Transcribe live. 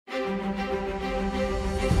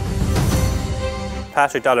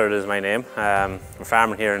Margaret Dollard is my name. I'm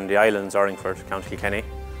farming here in the islands, Urlingford, County Kilkenny.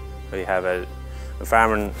 We have a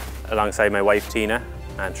farming alongside my wife Tina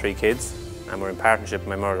and 3 kids, and we're in partnership with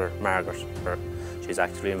my mother Margaret. She's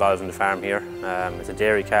actively involved in the farm here. It's a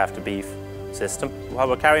dairy calf to beef system. What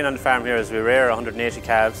we're carrying on the farm here is we rear 180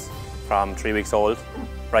 calves from 3 weeks old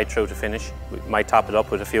right through to finish. We might top it up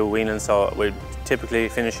with a few weanings, so we're typically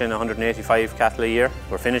finishing 185 cattle a year.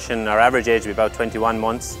 We're finishing, our average age will be about 21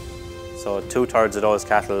 months, so 2/3 of those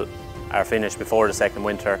cattle are finished before the second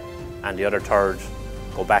winter, and the other third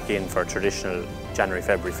go back in for a traditional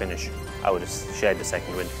January-February finish out of the shed the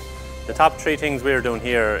second winter. The top 3 things we're doing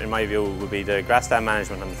here, in my view, would be the grassland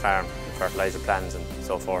management on the farm, the fertiliser plans and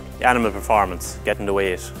so forth. The animal performance, getting the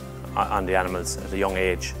weight on the animals at a young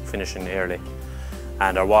age, finishing early,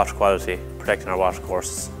 and our water quality, protecting our water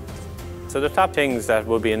courses. So the top things that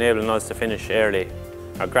would be enabling us to finish early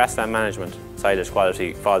are grassland management, silage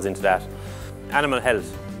quality falls into that. Animal health,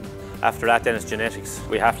 after that then it's genetics.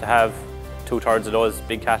 We have to have 2/3 of those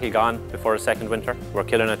big cattle gone before the second winter. We're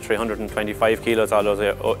killing at 325 kilos, all those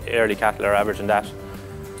early cattle are averaging that.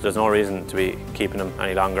 So there's no reason to be keeping them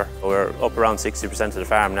any longer. We're up around 60% of the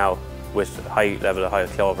farm now with a high level of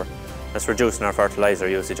high-clover. That's reducing our fertiliser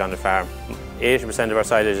usage on the farm. 80% of our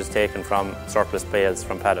silage is taken from surplus bales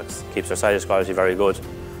from paddocks. Keeps our silage quality very good,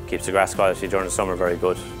 keeps the grass quality during the summer very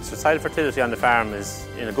good. So soil fertility on the farm is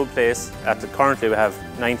in a good place. Currently we have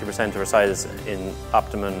 90% of our soils in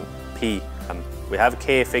optimum P. We have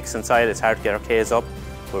K fixed in soil, it's hard to get our Ks up,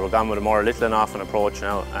 but we're gone with a more little and often approach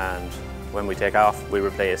now, and when we take off, we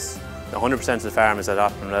replace. 100% of the farm is at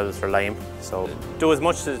optimum levels for lime, so do as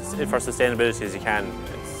much for sustainability as you can.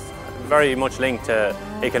 It's very much linked to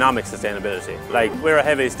economic sustainability. Like, we're a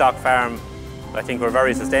heavy stock farm, I think we're a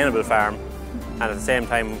very sustainable farm, and at the same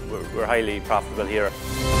time we're highly profitable here.